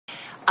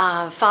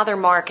Father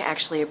Mark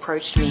actually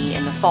approached me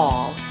in the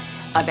fall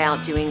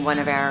about doing one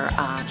of our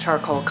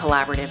charcoal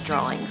collaborative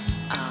drawings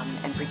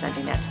and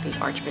presenting that to the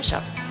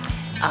Archbishop.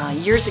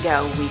 Years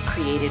ago, we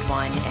created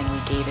one and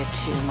we gave it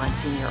to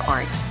Monsignor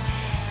Art,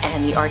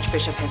 and the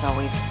Archbishop has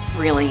always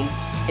really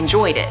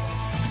enjoyed it.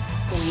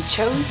 We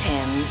chose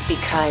him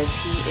because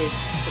he is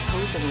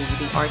supposedly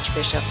the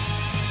Archbishop's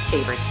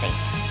favorite saint.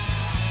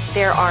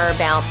 There are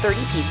about 30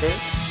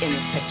 pieces in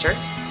this picture,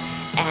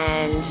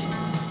 and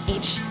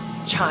each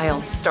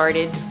child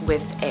started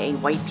with a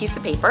white piece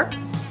of paper,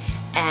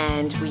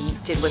 and we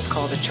did what's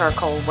called a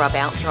charcoal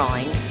rub-out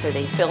drawing. So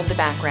they filled the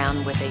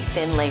background with a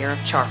thin layer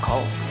of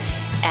charcoal,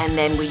 and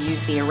then we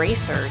used the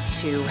eraser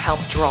to help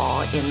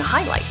draw in the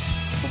highlights.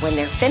 When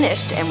they're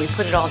finished and we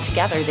put it all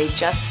together, they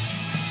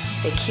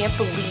can't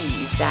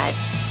believe that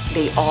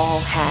they all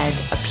had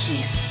a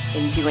piece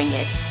in doing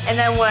it. And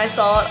then when I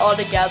saw it all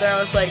together, I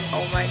was like,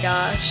 oh my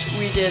gosh,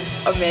 we did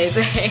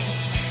amazing.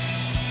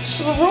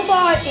 So the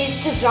robot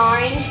is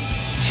designed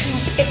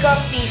to pick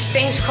up these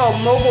things called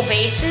mobile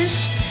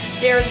bases.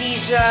 They're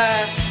these,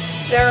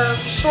 they're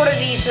sort of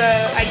these,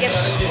 I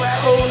guess,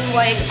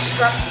 cone-like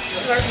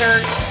structures. They're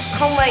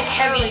cone-like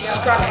heavy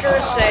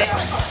structures that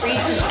are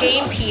used as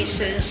game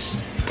pieces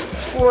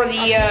for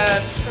the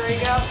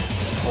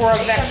for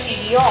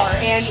VexCDR.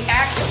 And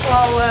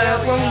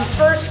when we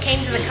first came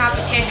to the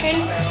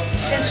competition,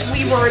 since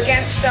we were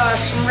against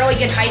some really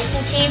good high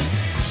school teams,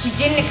 we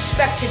didn't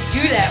expect to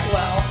do that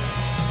well.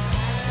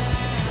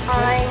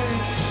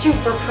 I'm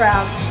super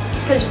proud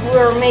because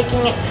we're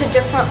making it to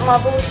different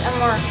levels and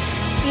we're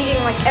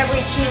beating like every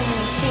team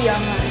we see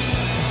almost.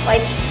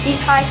 Like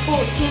these high school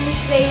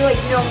teams, they like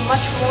know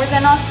much more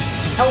than us,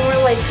 and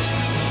we're like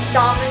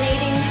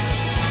dominating,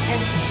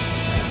 and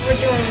we're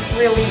doing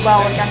really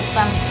well against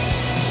them.